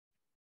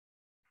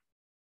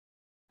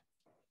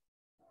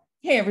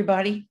Hey,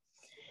 everybody.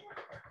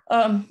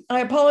 I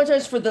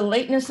apologize for the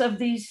lateness of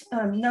these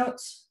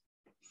notes.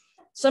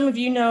 Some of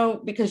you know,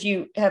 because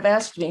you have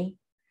asked me,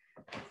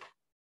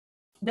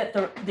 that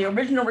the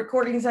original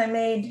recordings I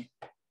made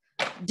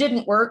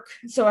didn't work,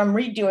 so I'm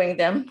redoing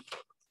them.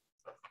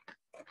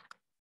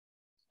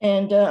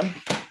 And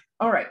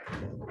all right.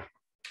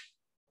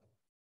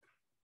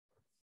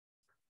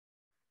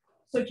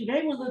 So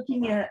today we're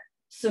looking at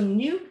some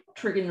new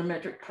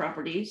trigonometric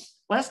properties.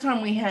 Last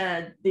time we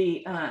had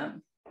the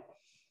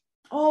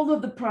all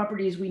of the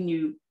properties we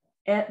knew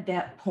at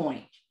that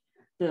point: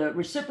 the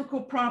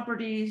reciprocal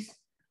properties,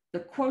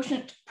 the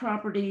quotient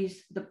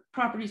properties, the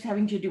properties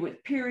having to do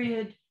with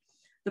period,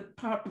 the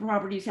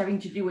properties having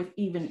to do with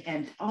even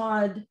and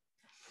odd.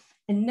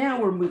 And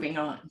now we're moving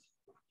on.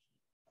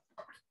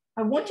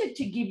 I wanted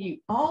to give you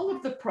all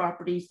of the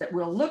properties that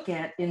we'll look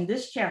at in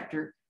this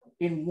chapter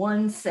in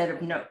one set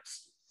of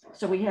notes.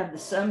 So we have the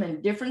sum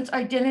and difference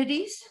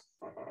identities,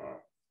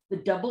 the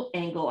double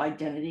angle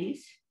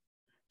identities,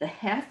 the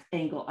half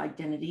angle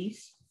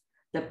identities,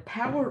 the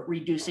power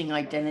reducing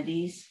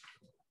identities,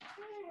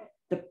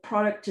 the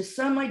product to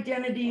sum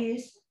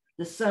identities,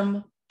 the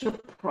sum to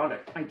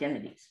product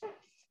identities.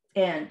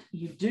 And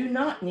you do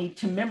not need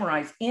to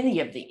memorize any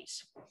of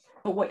these,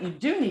 but what you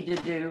do need to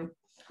do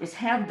is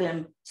have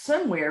them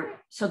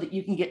somewhere so that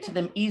you can get to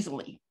them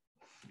easily.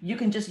 You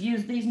can just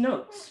use these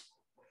notes.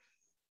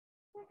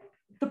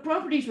 The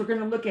properties we're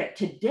going to look at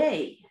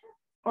today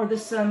are the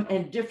sum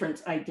and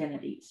difference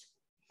identities.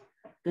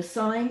 The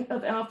sine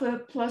of alpha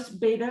plus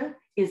beta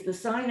is the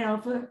sine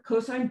alpha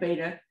cosine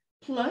beta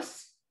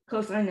plus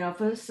cosine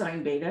alpha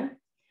sine beta.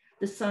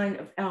 The sine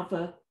of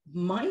alpha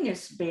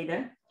minus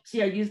beta,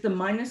 see, I used the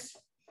minus,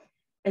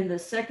 and the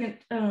second,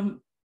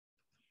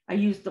 I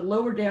used the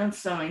lower down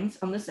signs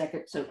on the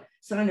second. So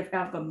sine of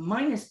alpha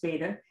minus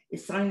beta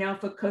is sine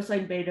alpha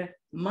cosine beta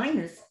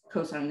minus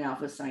cosine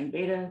alpha sine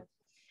beta.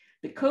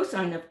 The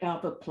cosine of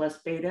alpha plus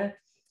beta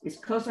is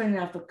cosine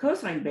alpha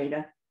cosine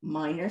beta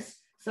minus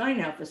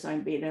sine alpha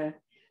sine beta.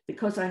 The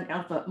cosine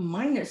alpha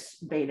minus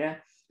beta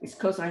is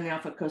cosine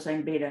alpha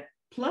cosine beta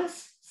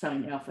plus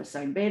sine alpha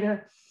sine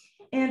beta.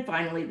 And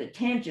finally, the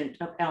tangent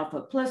of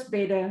alpha plus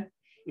beta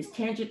is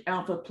tangent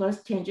alpha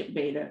plus tangent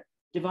beta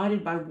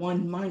divided by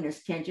 1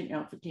 minus tangent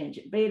alpha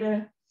tangent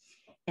beta.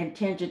 And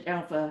tangent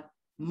alpha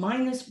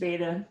minus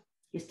beta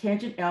is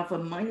tangent alpha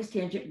minus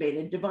tangent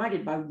beta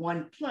divided by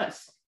 1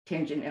 plus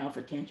tangent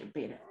alpha tangent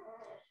beta.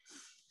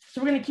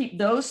 So we're going to keep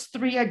those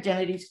three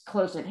identities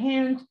close at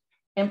hand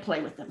and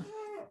play with them.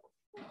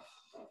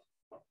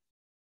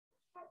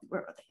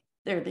 Where are they?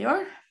 There they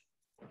are.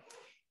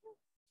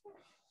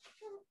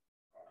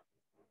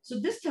 So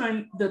this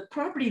time, the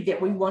property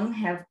that we want to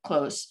have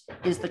close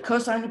is the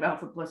cosine of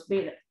alpha plus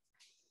beta.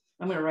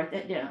 I'm going to write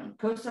that down.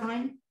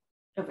 Cosine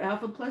of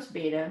alpha plus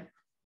beta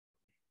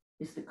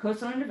is the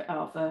cosine of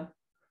alpha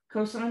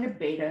cosine of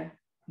beta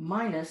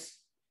minus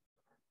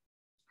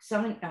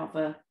sine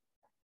alpha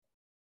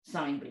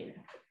sine beta.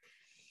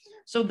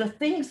 So the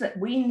things that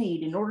we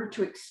need in order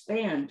to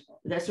expand,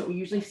 that's what we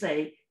usually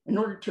say, in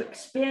order to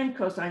expand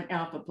cosine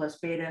alpha plus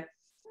beta,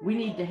 we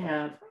need to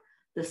have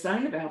the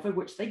sine of alpha,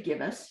 which they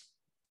give us,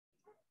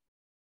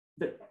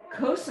 the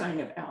cosine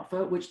of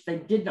alpha, which they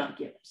did not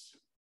give us,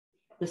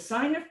 the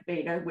sine of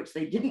beta, which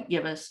they didn't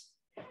give us,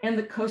 and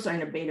the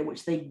cosine of beta,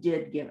 which they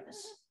did give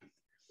us.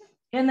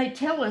 And they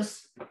tell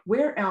us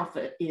where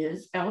alpha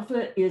is.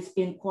 Alpha is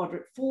in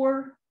quadrant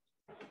 4,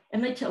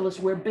 and they tell us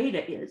where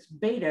beta is.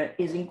 Beta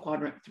is in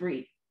quadrant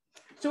 3.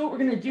 So what we're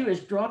going to do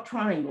is draw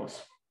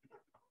triangles.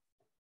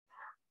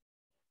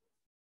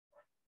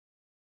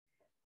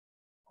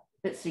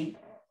 Let's see.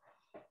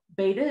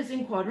 Beta is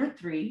in quadrant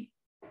 3.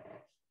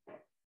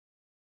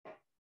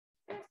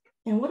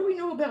 And what do we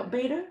know about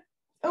beta?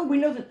 Oh, we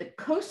know that the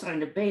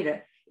cosine of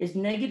beta is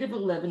negative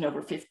 11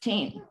 over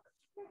 15.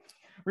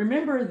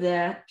 Remember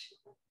that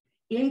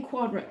in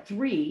quadrant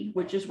 3,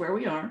 which is where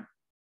we are,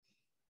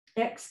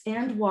 X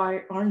and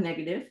Y are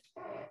negative,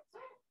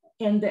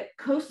 and that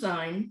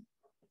cosine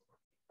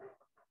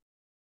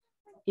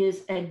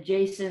is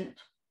adjacent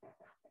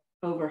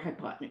over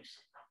hypotenuse.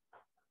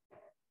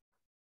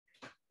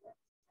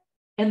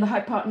 And the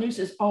hypotenuse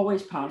is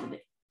always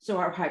positive. So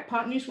our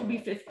hypotenuse will be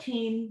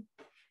 15.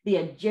 The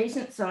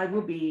adjacent side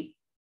will be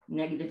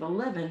negative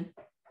 11.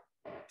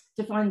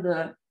 To find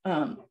the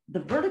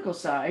vertical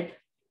side,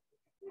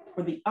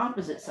 or the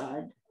opposite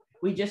side,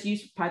 we just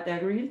use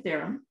Pythagorean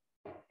theorem.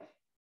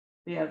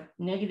 We have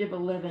negative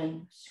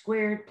 11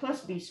 squared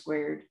plus b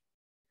squared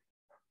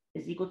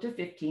is equal to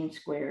 15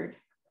 squared.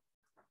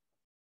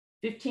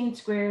 15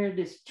 squared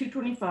is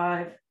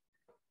 225.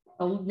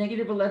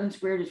 Negative 11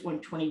 squared is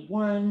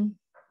 121.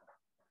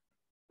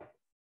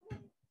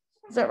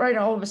 Is that right?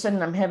 All of a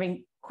sudden I'm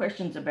having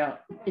questions about,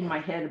 in my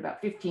head,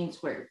 about 15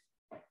 squared.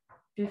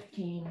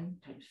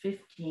 15 times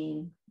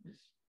 15 is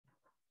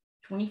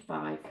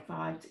 25,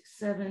 5, 6,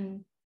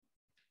 7,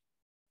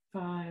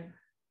 5,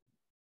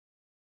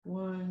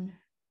 1,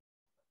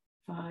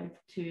 5,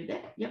 2,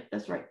 that, yep,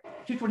 that's right,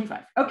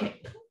 225.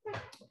 Okay,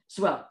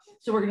 so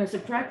we're going to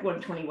subtract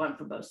 121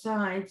 from both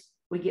sides.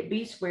 we get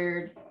b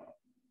squared.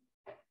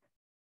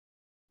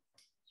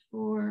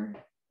 4,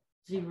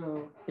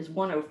 0 is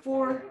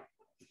 104.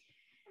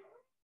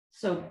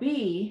 So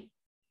b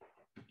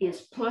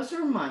is plus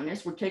or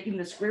minus, we're taking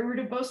the square root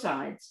of both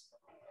sides,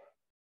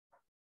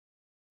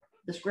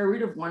 the square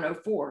root of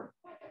 104.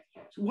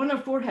 So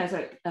 104 has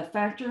a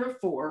factor of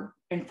 4,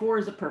 and 4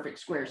 is a perfect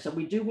square. So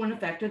we do want to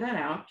factor that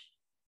out.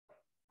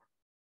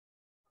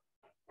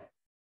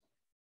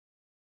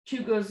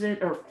 2 goes in,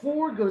 or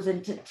 4 goes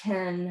into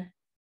 10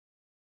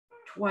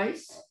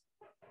 twice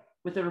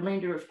with a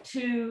remainder of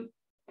 2.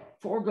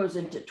 4 goes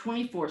into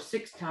 24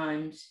 6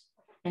 times,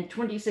 and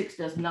 26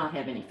 does not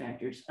have any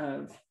factors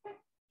of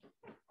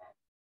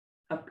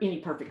any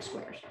perfect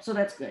squares. So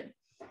that's good.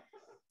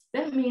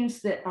 That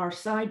means that our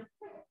side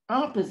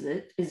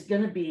opposite is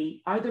going to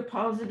be either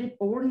positive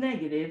or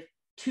negative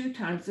 2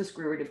 times the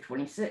square root of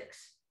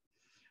 26.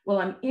 Well,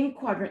 I'm in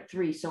quadrant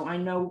 3, so I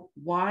know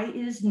y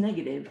is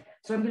negative,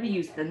 so I'm going to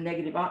use the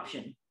negative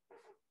option.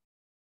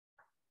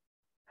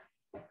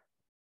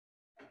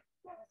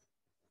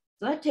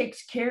 So that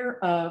takes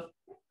care of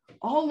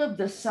all of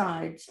the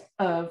sides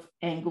of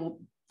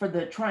angle for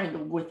the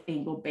triangle with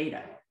angle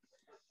beta.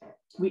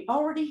 We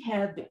already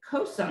had the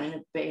cosine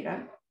of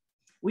beta.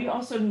 We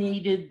also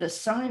needed the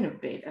sine of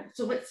beta.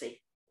 So let's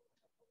see.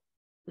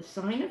 The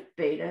sine of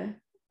beta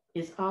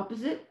is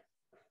opposite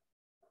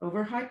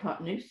over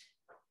hypotenuse.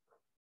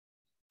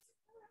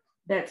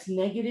 That's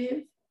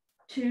negative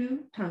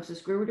 2 times the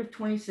square root of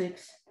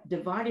 26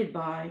 divided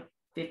by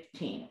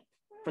 15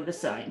 for the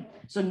sine.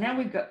 So now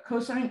we've got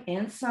cosine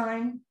and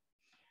sine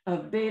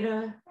of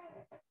beta.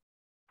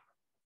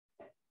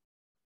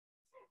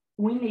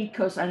 We need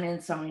cosine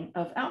and sine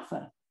of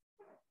alpha.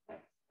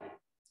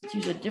 Let's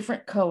use a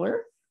different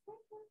color.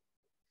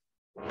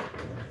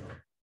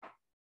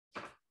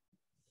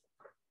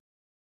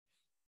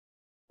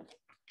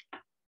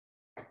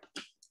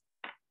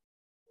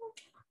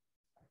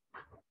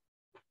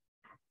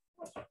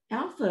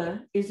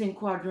 Alpha is in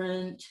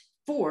quadrant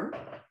 4.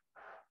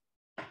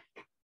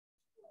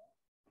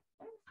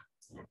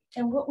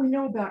 And what we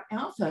know about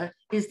alpha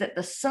is that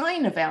the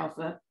sine of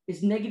alpha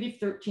is negative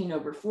 13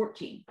 over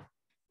 14.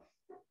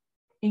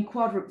 In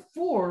quadrant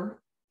 4,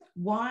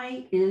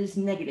 y is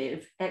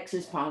negative, x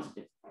is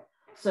positive.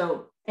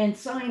 So, and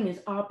sine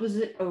is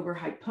opposite over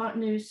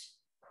hypotenuse.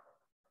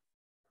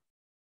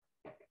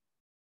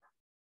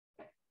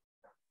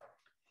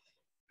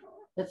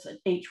 That's an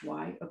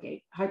hy,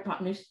 okay,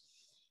 hypotenuse.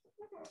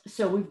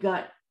 So we've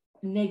got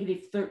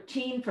negative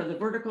 13 for the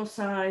vertical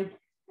side,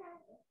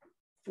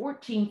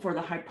 14 for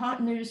the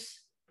hypotenuse,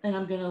 and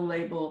I'm going to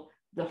label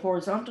the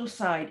horizontal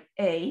side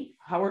A,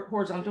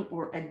 horizontal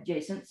or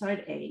adjacent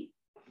side A.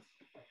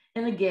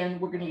 And again,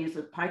 we're going to use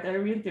the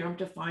Pythagorean theorem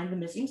to find the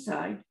missing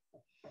side.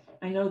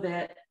 I know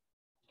that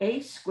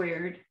a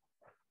squared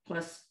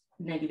plus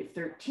negative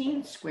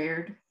 13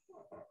 squared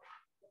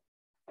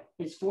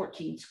is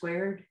 14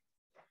 squared.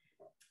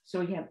 So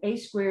we have a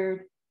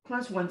squared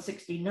plus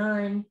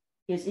 169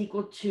 is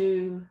equal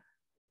to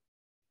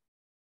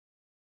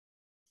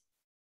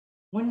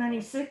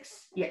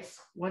 196. Yes,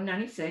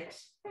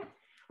 196.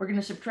 We're going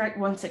to subtract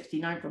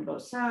 169 from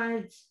both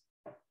sides.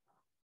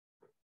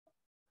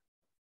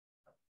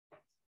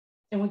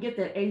 And we get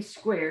that a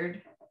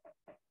squared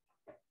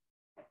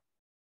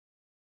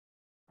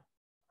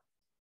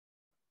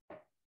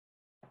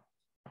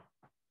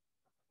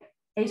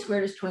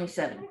is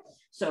 27.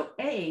 So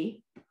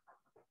a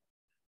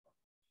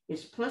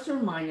is plus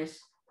or minus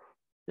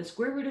the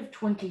square root of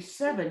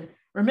 27.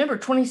 Remember,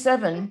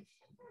 27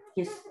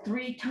 is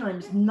 3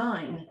 times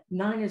 9.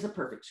 9 is a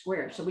perfect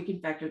square, so we can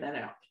factor that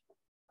out.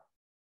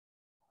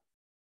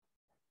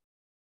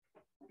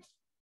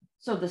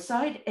 So the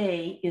side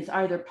A is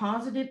either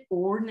positive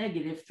or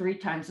negative 3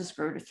 times the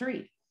square root of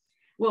 3.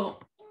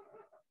 Well,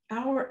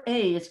 our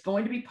A is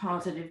going to be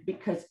positive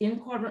because in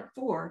quadrant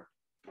 4,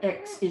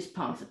 x is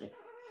positive.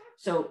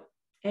 So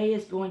A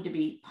is going to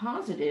be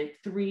positive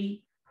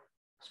 3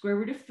 square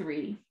root of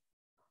 3.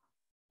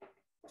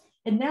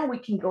 And now we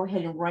can go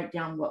ahead and write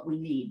down what we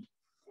need.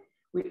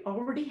 We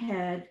already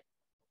had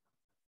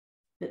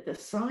that the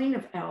sine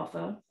of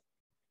alpha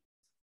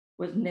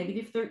was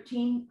negative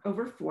 13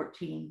 over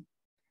 14.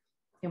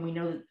 And we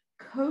know that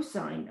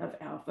cosine of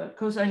alpha,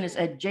 cosine is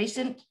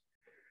adjacent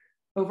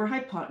over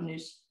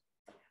hypotenuse,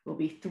 will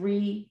be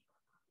 3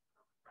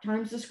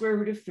 times the square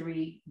root of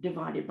 3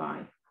 divided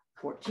by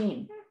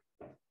 14.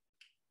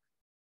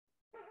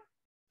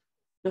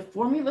 The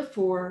formula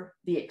for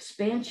the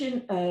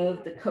expansion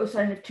of the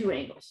cosine of two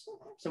angles.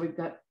 So we've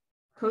got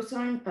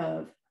cosine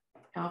of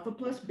alpha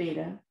plus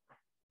beta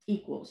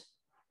equals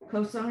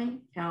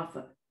cosine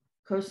alpha,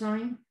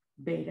 cosine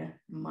beta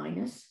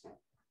minus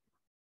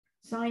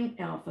sine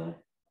alpha,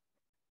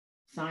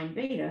 sine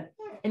beta,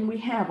 and we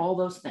have all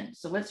those things.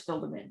 So let's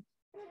fill them in.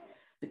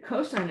 The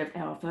cosine of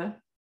alpha,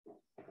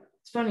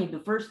 it's funny, the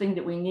first thing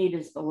that we need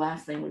is the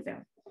last thing we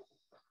found.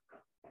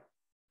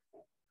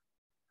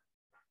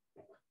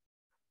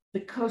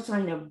 The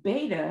cosine of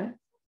beta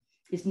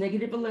is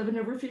negative 11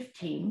 over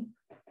 15.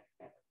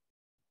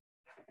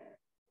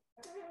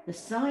 The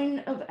sine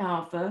of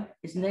alpha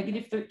is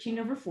negative 13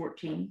 over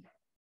 14.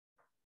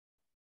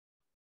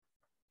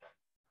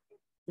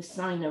 The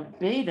sine of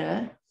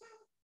beta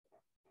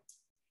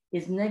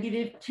is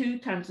negative 2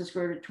 times the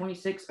square root of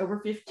 26 over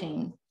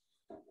 15.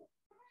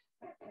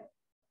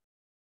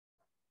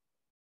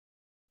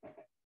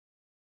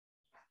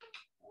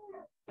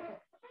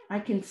 I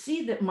can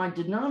see that my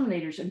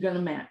denominators are going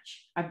to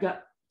match. I've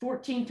got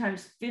 14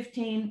 times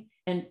 15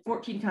 and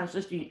 14 times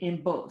 15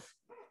 in both,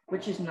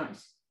 which is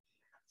nice.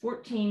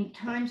 14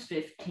 times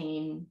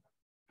 15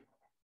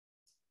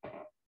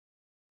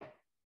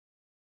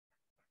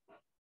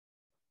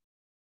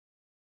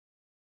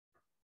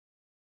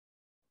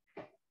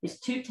 is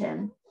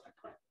 210.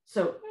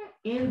 So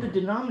in the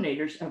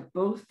denominators of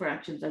both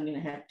fractions, I'm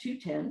going to have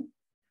 210.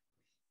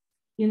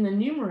 In the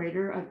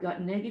numerator, I've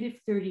got negative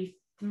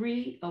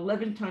 33.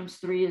 11 times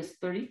 3 is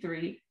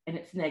 33, and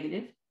it's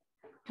negative,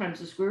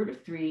 times the square root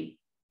of 3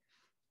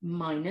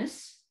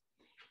 minus.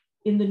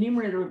 In the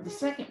numerator of the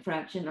second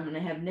fraction, I'm going to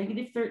have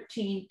negative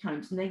 13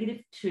 times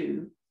negative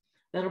 2.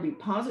 That'll be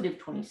positive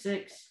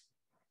 26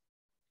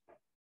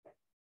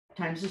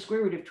 times the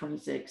square root of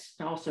 26,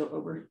 also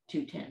over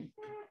 210.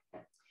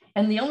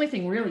 And the only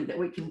thing really that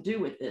we can do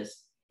with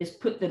this is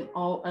put them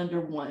all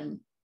under one,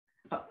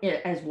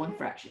 as one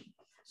fraction.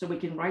 So we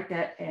can write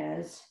that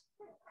as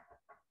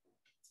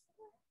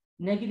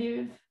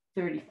negative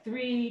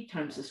 33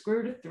 times the square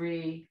root of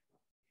 3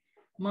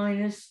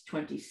 minus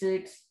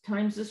 26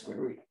 times the square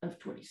root of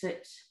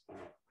 26.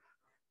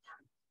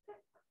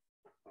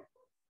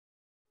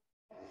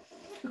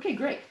 Okay,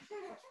 great.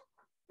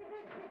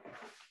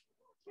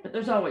 But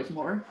there's always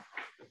more.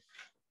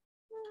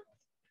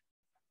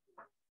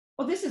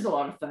 Well, this is a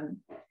lot of fun.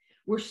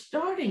 We're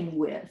starting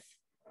with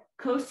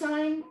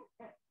cosine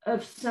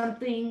of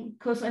something,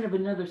 cosine of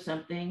another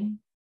something.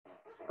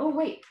 Oh,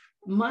 wait.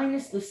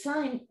 Minus the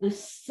sine, the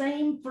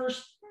same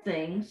first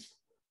things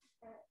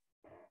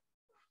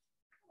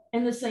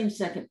and the same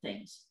second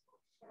things.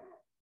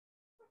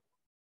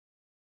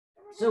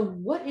 So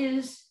what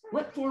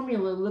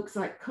formula looks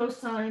like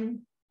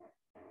cosine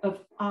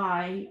of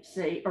I,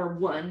 say, or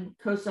 1,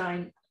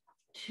 cosine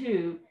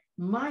 2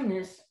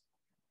 minus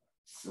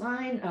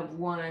sine of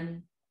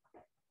 1,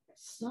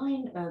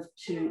 sine of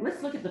 2.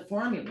 Let's look at the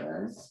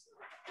formulas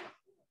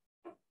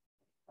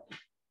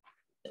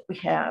that we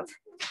have.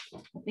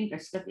 I think I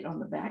stuck it on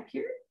the back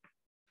here.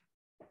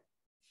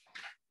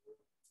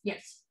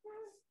 Yes.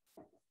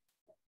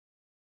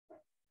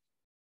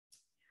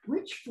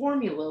 Which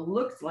formula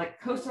looks like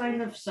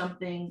cosine of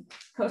something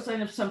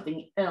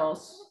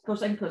else,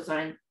 cosine,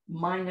 cosine,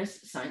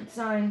 minus sine,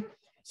 sine.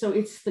 So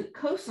it's the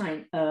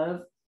cosine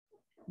of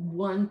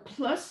 1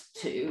 plus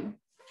 2.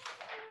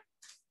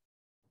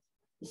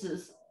 This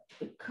is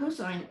the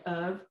cosine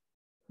of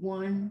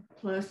 1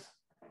 plus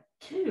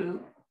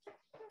 2.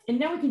 And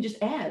now we can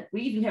just add.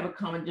 We even have a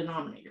common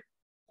denominator.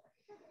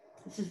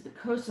 This is the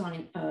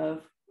cosine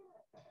of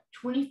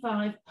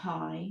 25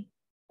 pi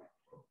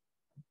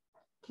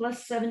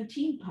plus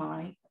 17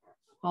 pi,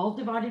 all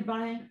divided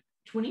by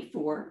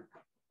 24.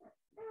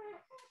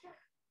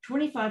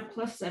 25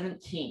 plus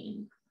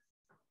 17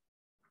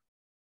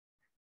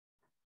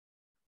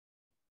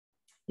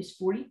 is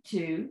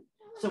 42.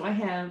 So I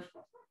have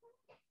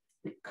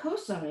the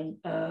cosine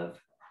of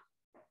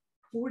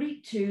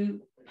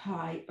 42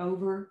 pi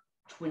over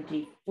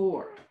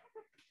 24.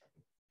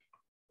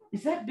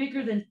 Is that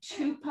bigger than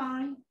 2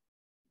 pi?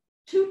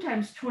 2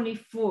 times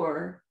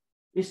 24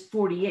 is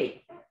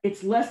 48.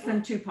 It's less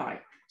than 2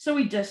 pi. So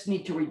we just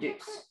need to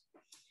reduce.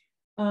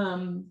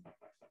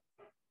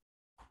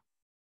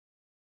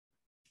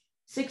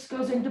 6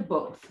 goes into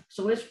both.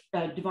 So let's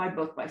divide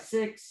both by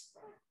 6.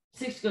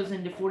 6 goes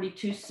into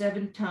 42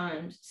 7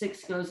 times.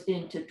 6 goes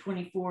into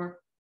 24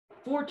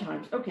 4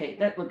 times. Okay,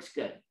 that looks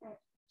good.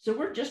 So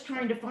we're just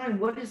trying to find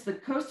what is the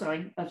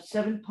cosine of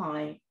 7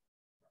 pi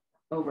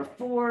over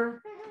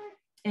 4.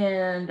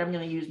 And I'm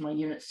going to use my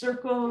unit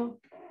circle.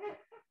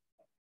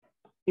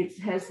 It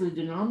has the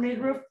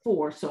denominator of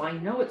 4. So I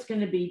know it's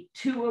going to be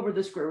 2 over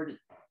the square root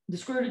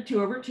of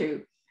 2 over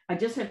 2. I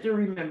just have to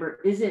remember,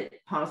 is it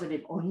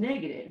positive or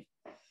negative?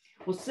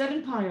 Well,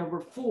 7 pi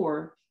over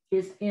 4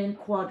 is in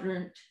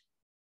quadrant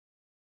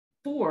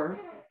 4,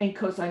 and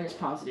cosine is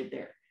positive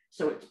there.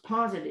 So it's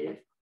positive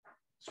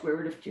square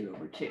root of 2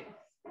 over 2.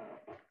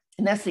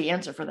 And that's the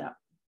answer for that.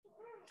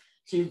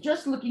 So you're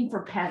just looking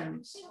for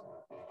patterns.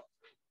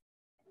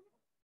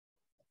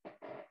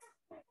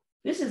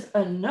 This is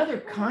another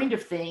kind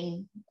of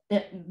thing.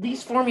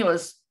 These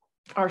formulas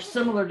are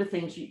similar to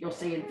things you'll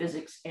see in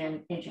physics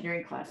and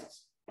engineering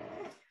classes.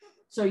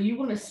 So you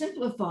want to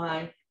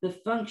simplify the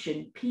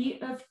function P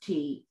of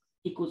t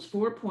equals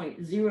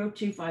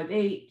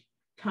 4.0258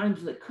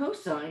 times the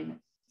cosine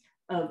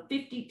of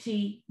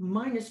 50t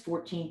minus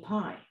 14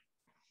 pi.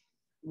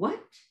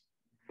 What?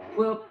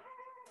 Well,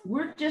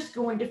 we're just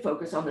going to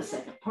focus on the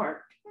second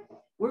part.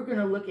 We're going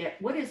to look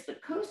at what is the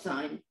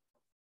cosine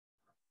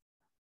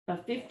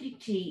of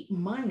 50t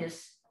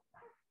minus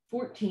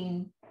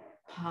 14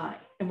 pi.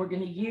 And we're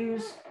going to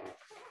use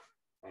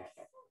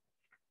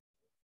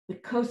the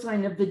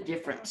cosine of the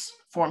difference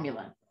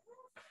formula.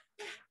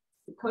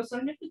 The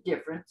cosine of the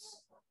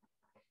difference,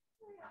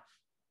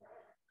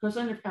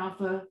 cosine of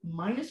alpha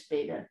minus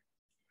beta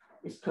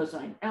is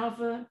cosine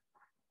alpha,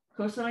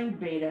 cosine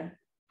beta,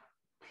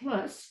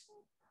 plus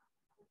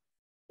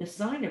the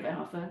sine of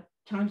alpha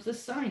times the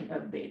sine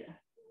of beta.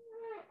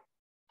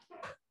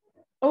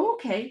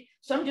 Okay,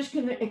 so I'm just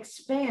going to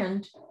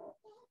expand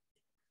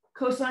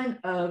cosine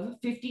of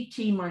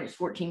 50t minus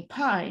 14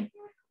 pi,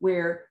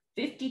 where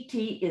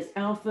 50t is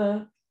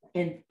alpha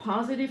and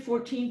positive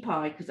 14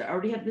 pi, because I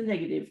already have the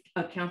negative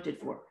accounted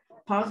for.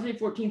 Positive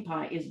 14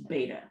 pi is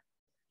beta.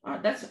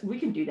 We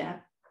can do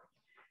that.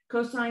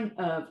 Cosine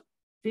of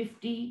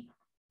 50t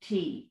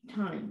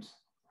times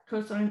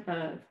cosine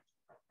of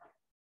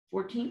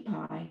 14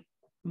 pi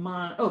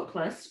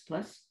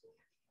plus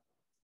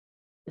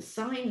the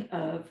sine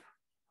of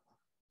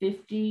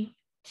 50t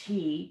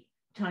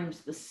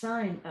times the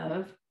sine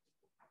of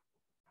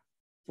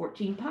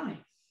 14 pi.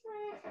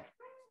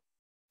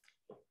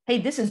 Hey,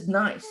 this is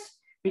nice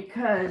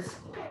because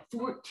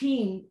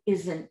 14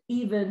 is an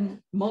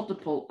even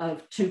multiple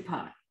of 2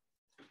 pi.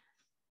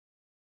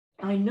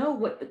 I know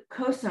what the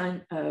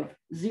cosine of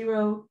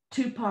 0,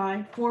 2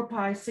 pi, 4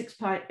 pi, 6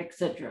 pi,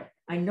 etc.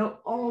 I know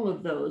all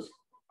of those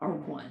are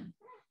 1.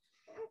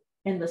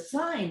 And the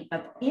sine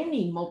of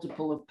any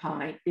multiple of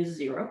pi is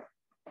 0.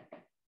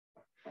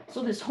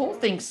 So this whole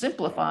thing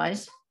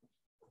simplifies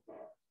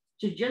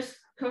to just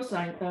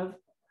cosine of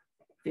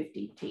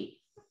 50t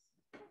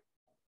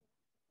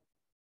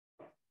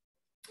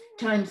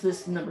times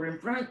this number in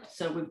front.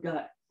 So we've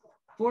got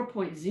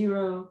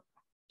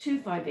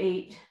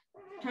 4.0258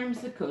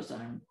 times the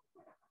cosine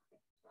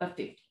of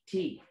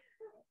 50t.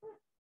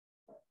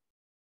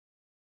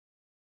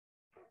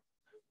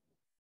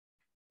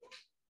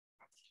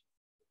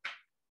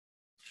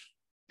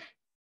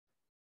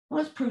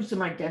 Let's prove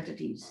some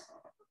identities.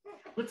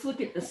 Let's look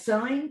at the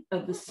sine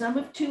of the sum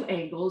of two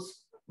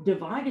angles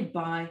divided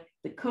by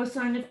the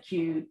cosine of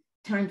q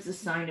times the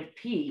sine of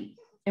p.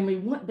 And we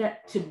want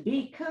that to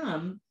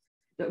become,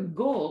 the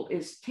goal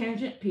is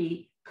tangent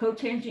p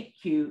cotangent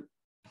q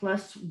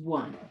plus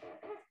 1.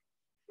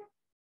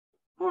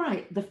 All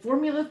right, the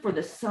formula for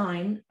the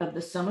sine of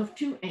the sum of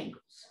two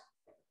angles.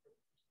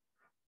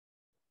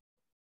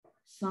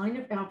 Sine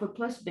of alpha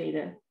plus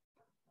beta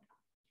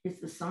is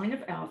the sine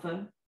of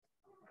alpha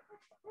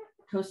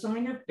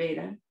cosine of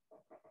beta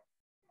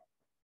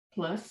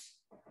plus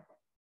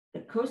the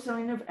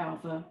cosine of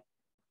alpha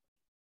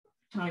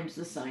times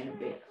the sine of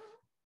beta.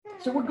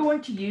 So we're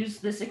going to use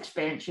this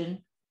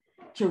expansion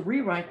to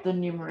rewrite the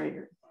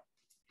numerator.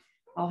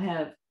 I'll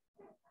have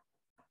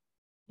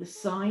the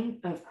sine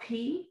of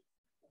p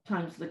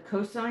times the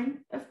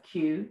cosine of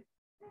q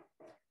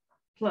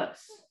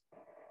plus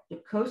the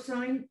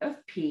cosine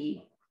of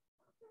p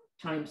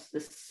times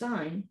the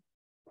sine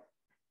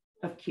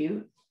of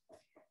q,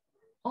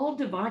 all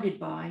divided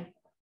by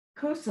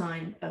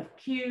cosine of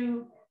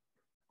q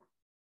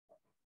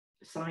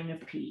sine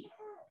of p.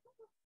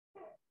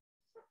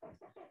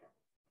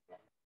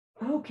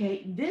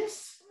 Okay,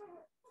 this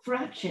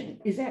fraction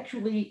is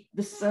actually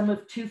the sum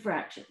of two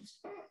fractions.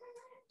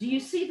 Do you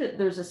see that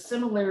there's a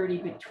similarity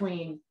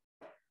between,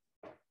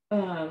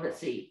 let's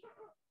see,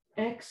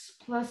 x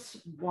plus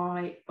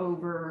y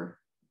over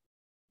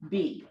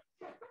b?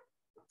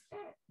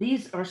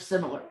 These are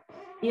similar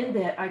in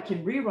that I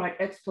can rewrite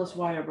x plus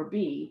y over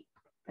b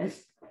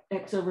as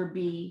x over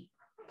b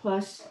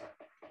plus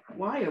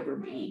y over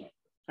b.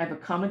 I have a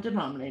common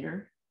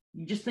denominator.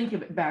 You just think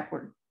of it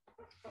backward.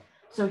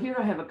 So here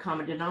I have a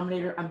common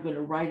denominator. I'm going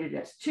to write it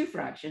as two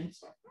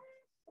fractions.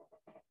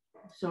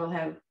 So I'll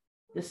have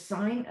the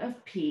sine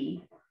of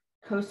p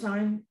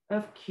cosine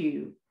of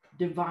q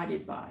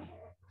divided by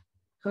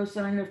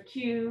cosine of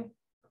q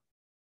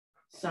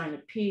sine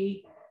of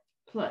p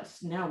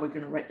plus, now we're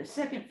going to write the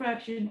second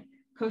fraction,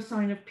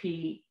 cosine of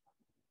p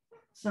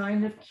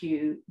sine of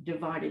q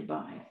divided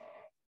by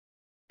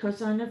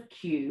cosine of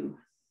q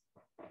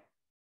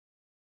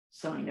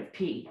sine of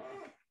p.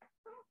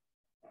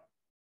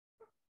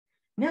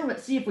 Now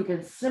let's see if we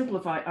can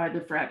simplify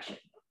either fraction.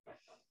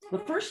 The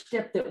first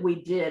step that we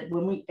did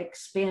when we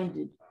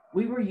expanded,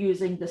 we were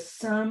using the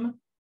sum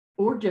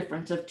or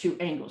difference of two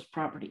angles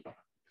property.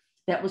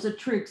 That was a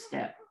trig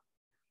step.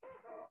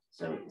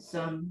 So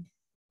sum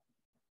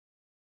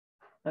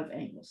of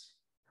angles.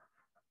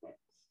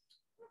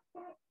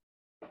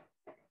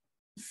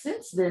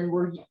 Since then,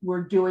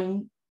 we're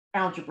doing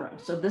algebra.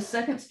 So this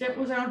second step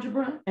was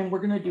algebra, and we're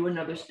going to do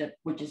another step,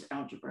 which is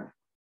algebra.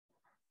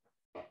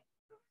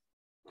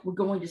 We're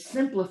going to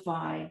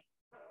simplify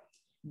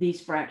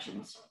these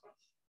fractions.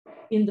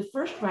 In the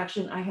first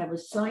fraction, I have a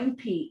sine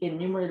p in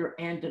numerator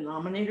and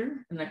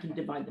denominator, and I can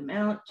divide them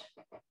out.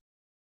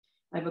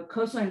 I have a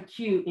cosine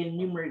q in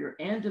numerator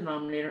and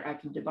denominator. I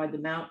can divide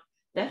them out.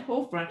 That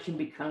whole fraction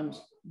becomes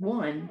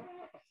 1,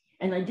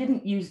 and I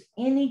didn't use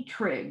any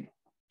trig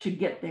to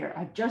get there.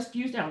 I just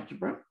used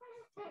algebra.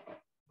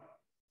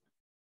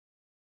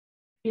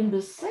 In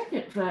the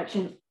second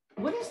fraction,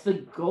 what is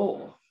the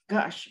goal?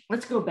 Gosh,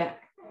 let's go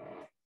back.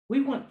 we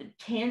want the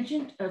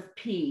tangent of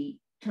P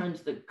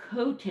times the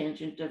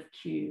cotangent of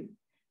Q.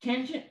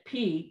 Tangent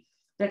P,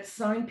 that's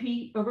sine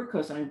P over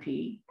cosine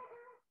P.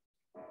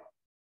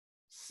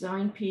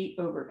 Sine P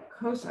over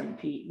cosine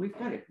P. We've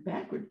got it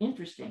backward.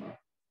 Interesting.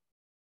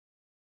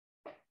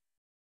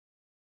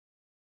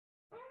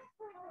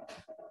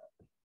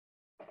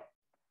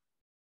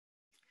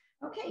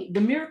 Okay, the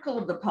miracle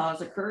of the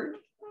pause occurred.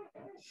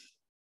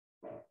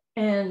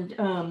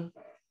 And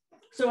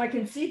so I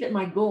can see that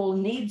my goal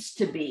needs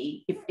to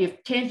be,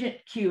 if tangent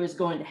Q is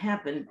going to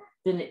happen,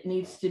 then it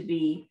needs to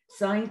be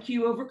sine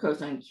Q over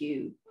cosine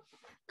Q.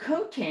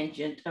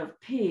 Cotangent of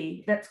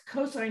P, that's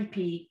cosine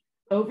P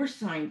over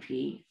sine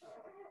P,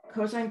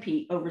 cosine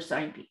P over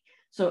sine P.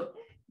 So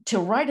to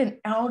write an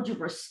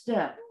algebra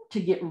step to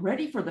get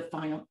ready for the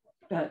final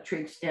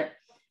trig step,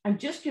 I'm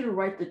just going to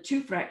write the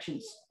two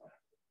fractions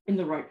in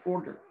the right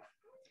order.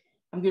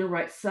 I'm going to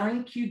write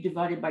sine Q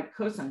divided by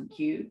cosine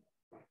Q.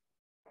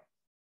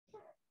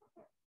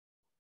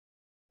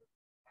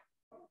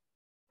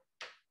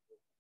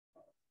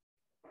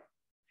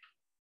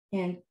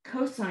 And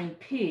cosine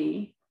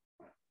P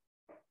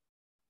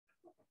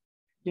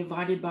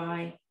divided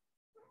by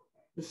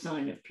the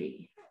sine of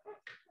P.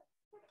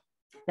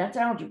 That's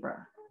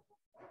algebra.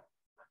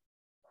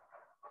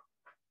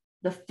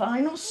 The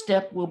final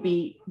step will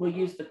be, we'll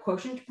use the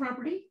quotient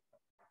property.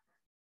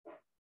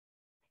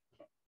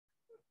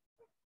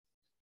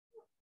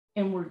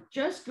 And we're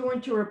just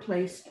going to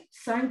replace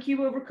sine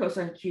Q over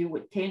cosine Q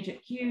with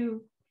tangent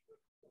Q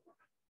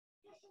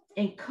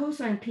and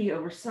cosine P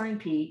over sine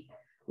P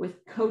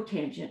with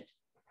cotangent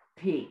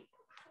P.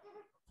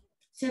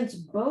 Since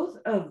both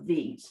of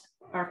these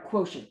are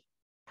quotient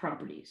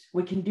properties,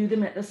 we can do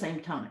them at the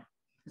same time.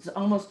 It's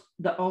almost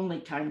the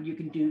only time you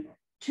can do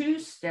two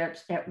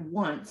steps at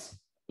once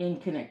in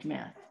Connect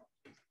Math.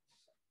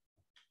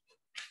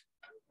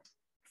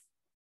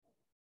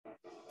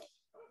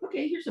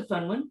 Okay, here's a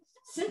fun one.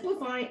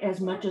 Simplify as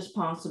much as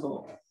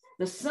possible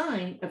the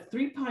sine of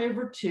 3 pi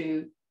over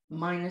 2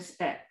 minus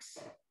x.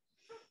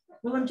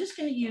 Well, I'm just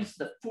going to use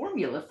the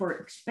formula for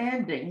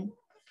expanding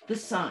the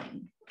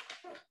sine.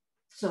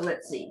 So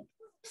let's see.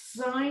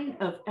 Sine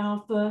of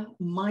alpha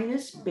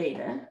minus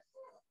beta.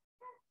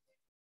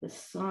 The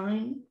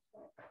sine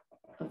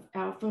of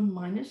alpha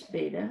minus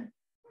beta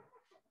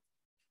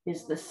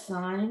is the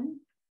sine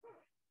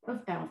of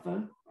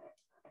alpha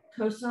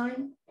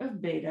cosine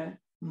of beta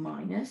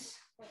minus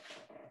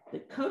the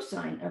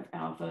cosine of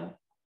alpha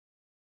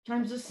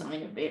times the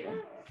sine of beta.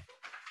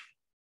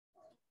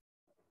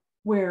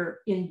 Where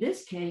in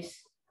this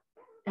case,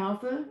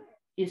 alpha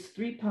is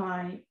 3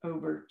 pi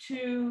over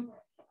 2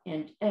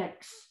 and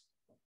x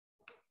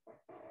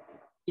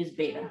is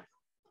beta.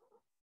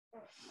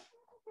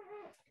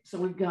 So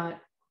we've got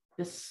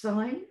the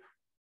sine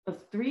of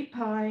 3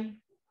 pi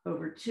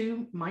over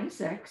 2 minus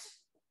x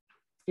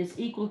is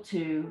equal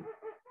to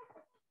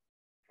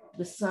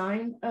the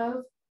sine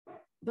of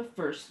the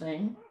first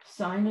thing,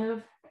 sine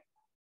of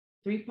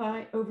 3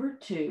 pi over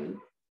 2,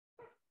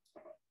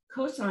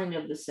 cosine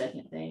of the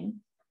second thing.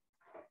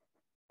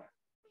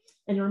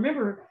 And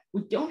remember,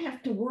 we don't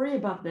have to worry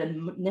about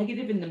the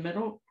negative in the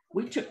middle.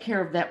 We took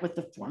care of that with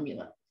the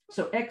formula.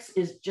 So x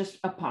is just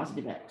a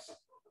positive x.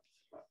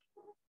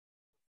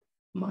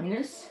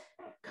 Minus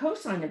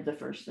cosine of the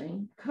first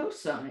thing,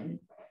 cosine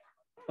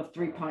of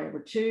 3 pi over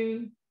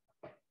 2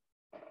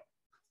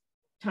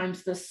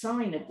 times the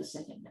sine of the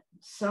second,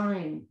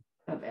 sine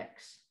of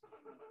x.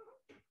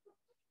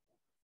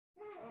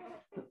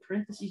 Put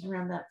parentheses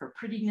around that for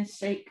prettiness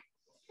sake.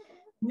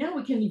 Now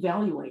we can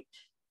evaluate.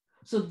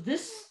 So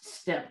this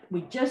step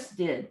we just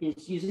did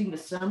is using the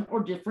sum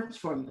or difference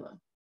formula.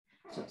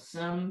 So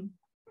sum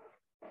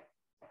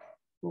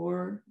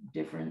or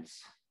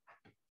difference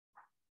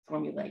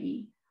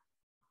formulae.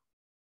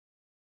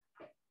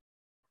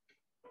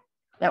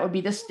 That would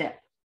be the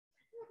step.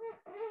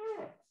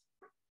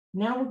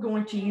 Now we're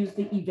going to use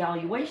the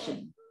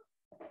evaluation.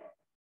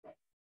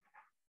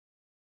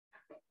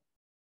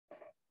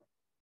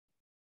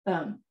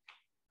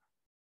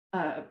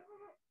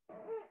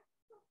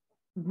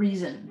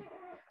 Reason,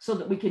 so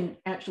that we can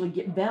actually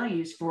get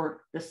values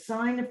for the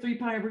sine of 3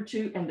 pi over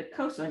 2 and the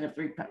cosine of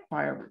 3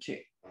 pi over 2.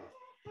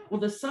 Well,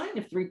 the sine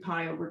of 3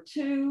 pi over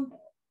 2,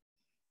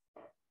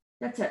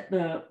 that's at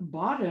the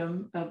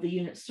bottom of the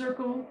unit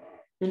circle,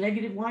 the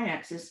negative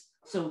y-axis.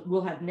 So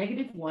we'll have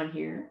 -1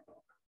 here,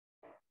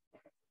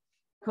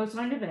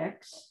 cosine of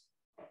x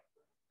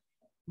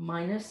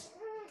minus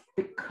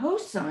the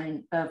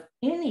cosine of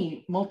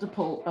any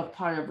multiple of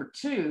pi over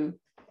 2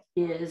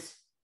 is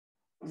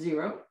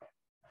 0.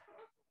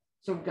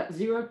 So we've got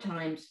 0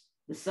 times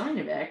the sine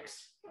of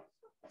x.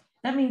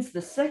 That means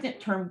the second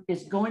term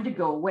is going to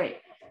go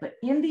away. But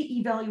in the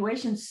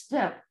evaluation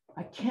step,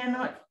 I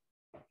cannot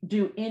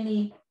do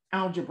any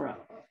algebra.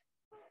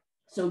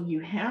 So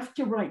you have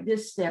to write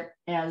this step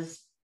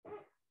as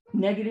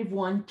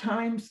 -1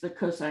 times the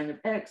cosine of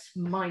x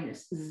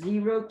minus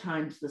 0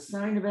 times the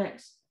sine of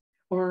x,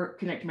 or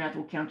Connect Math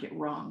will count it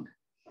wrong.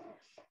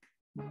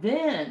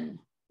 Then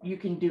you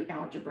can do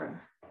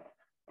algebra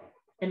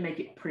and make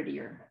it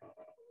prettier.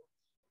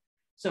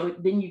 So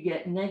then you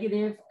get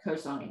negative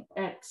cosine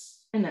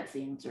x, and that's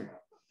the answer.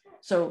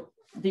 So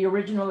the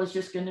original is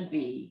just going to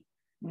be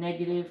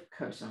negative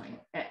cosine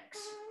x.